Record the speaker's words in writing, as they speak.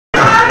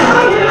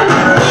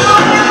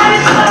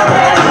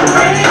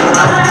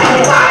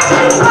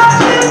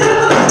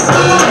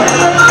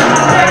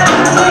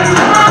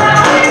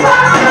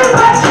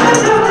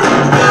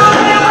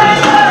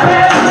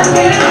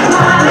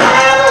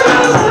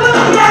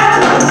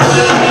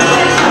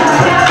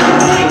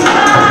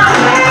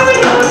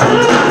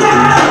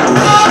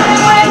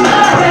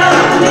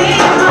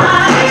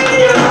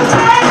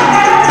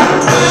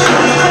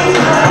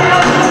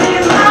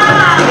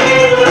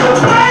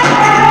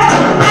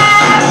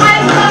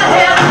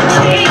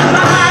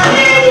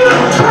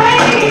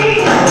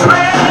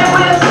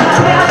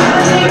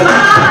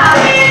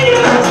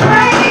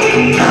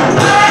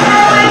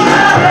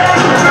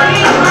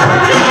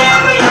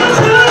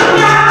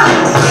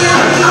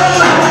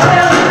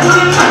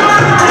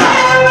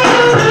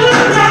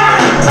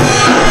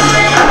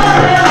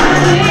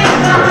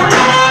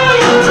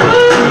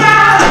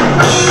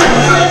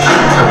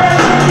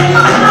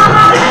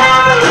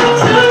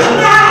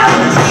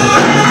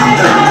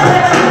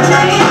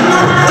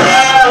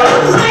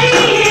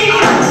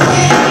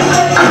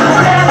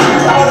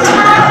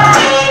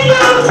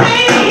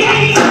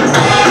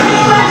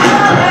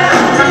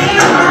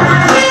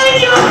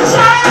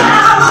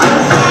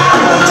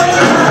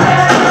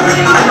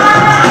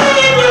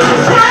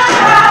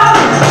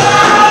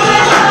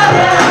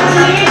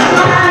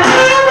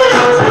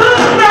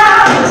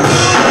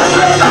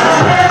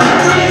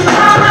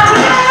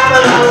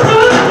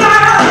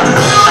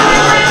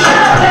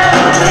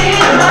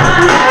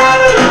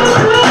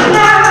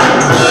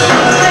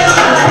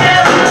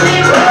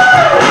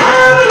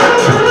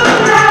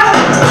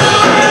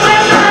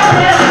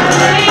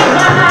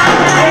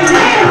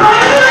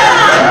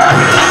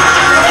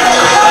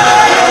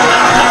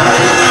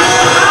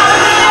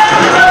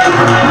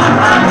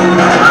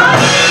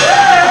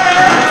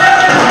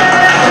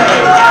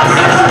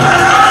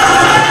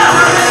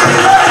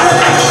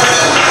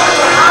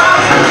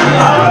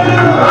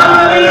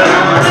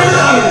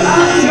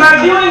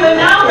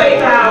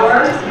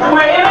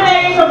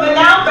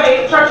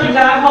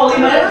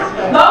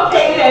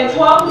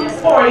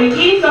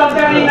140 east on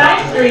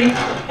 79th Street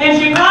in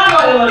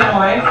Chicago,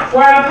 Illinois,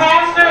 where our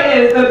pastor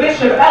is the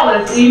Bishop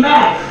Ellis E.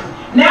 Mack.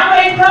 Now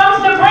faith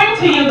comes to bring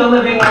to you the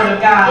living Word of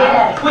God,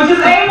 which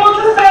is able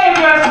to save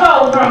your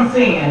soul from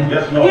sin,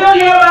 heal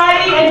your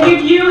body, and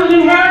give you an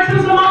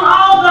inheritance among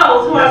all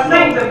those who are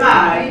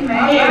sanctified in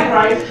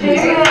Christ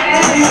Jesus.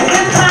 At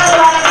this time,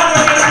 our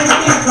congregation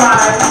please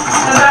rise,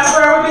 as our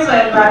prayer will be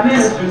led by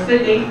Minister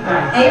Sidney.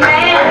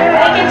 Amen.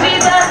 Thank you,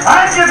 Jesus.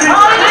 Thank you, Jesus.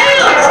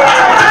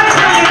 Hallelujah.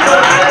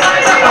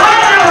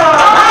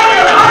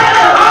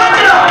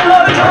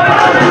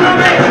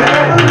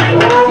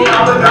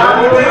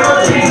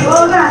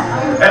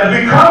 As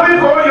we come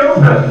before your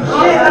presence,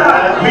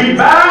 we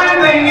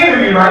bind the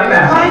enemy right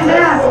now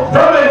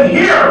from the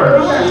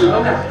hearers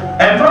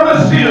and from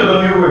the seers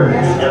of your word.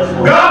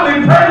 God, we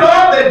pray,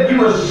 Lord, that you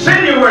will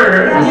send your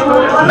word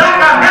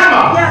like a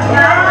hammer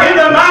in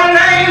the mighty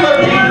name of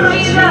Jesus.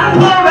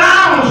 Pull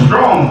down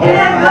strongholds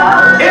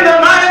in the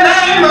mighty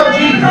name of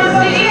Jesus.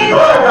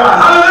 Oh God,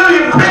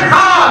 hallelujah, quick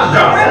hearts,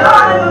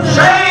 God.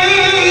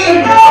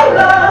 Save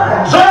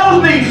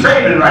souls need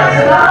saving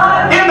right now.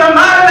 In the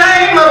mighty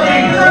name of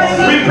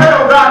Jesus, we pray,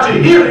 oh God, to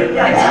heal it.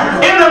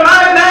 In the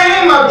mighty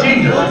name of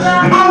Jesus,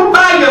 move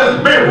by your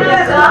spirit.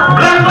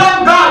 Bless,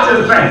 Lord God,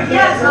 your saints.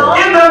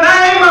 In the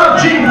name of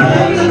Jesus,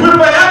 we'll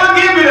forever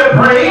give you the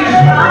praise.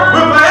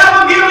 We'll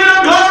forever give you the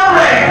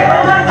glory.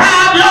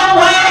 Have your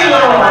way,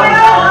 Lord.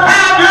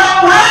 Have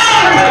your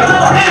way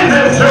in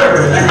this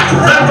service.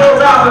 Bless,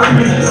 Lord God, the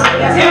preacher.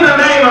 In the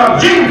name of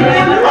Jesus.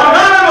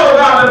 Allow, Lord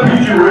God, to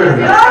preach your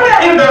word.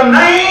 In the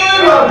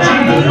name of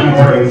Jesus, we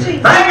pray.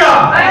 Thank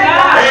God.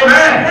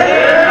 Amen.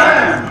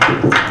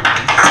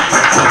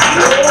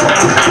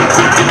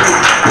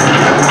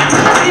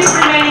 Please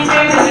remain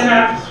standing, and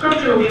our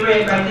scripture will be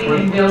read by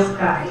Deacon Bill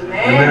Scott.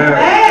 Amen.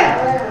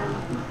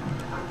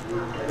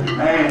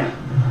 Amen.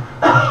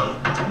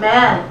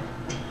 Amen.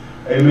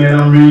 Amen.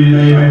 I'm reading,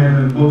 amen,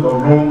 in the book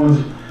of Romans,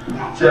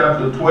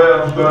 chapter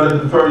 12, starting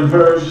at the first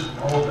verse.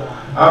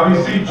 I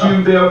beseech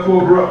you,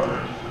 therefore,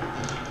 brother,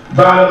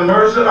 by the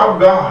mercy of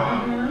God,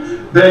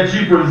 that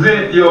you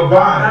present your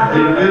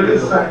body a living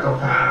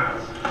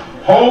sacrifice,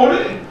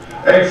 holy,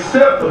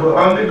 acceptable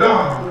unto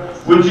God,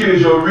 which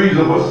is your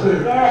reasonable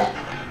service.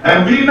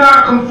 And be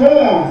not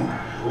conformed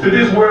to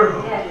this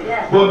world,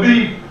 but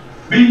be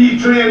ye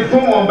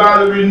transformed by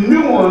the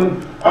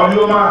renewing of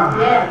your mind,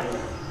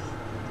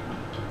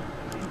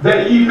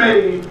 that ye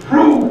may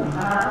prove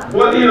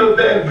what is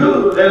that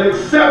good and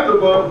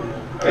acceptable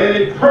and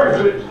a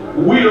perfect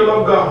will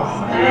of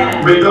God.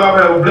 Amen. May God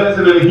have a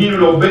blessing and a hearing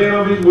and obeying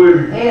of his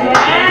word. Amen.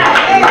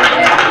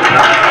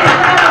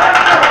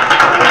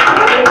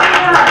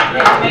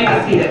 May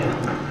be seated.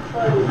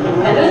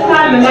 At this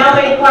time, the now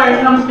late choir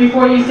comes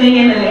before you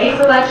singing in the A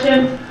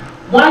selection,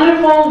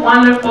 Wonderful,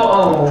 Wonderful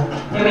Oh.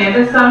 Amen.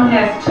 This song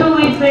has two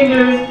lead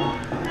singers,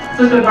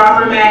 Sister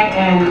Barbara Mack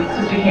and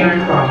Sister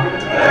Karen Crow.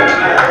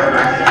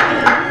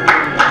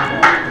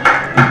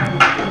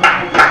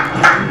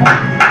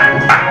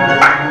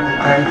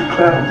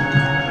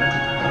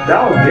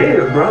 That was big,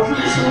 bro.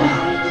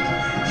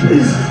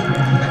 Jesus.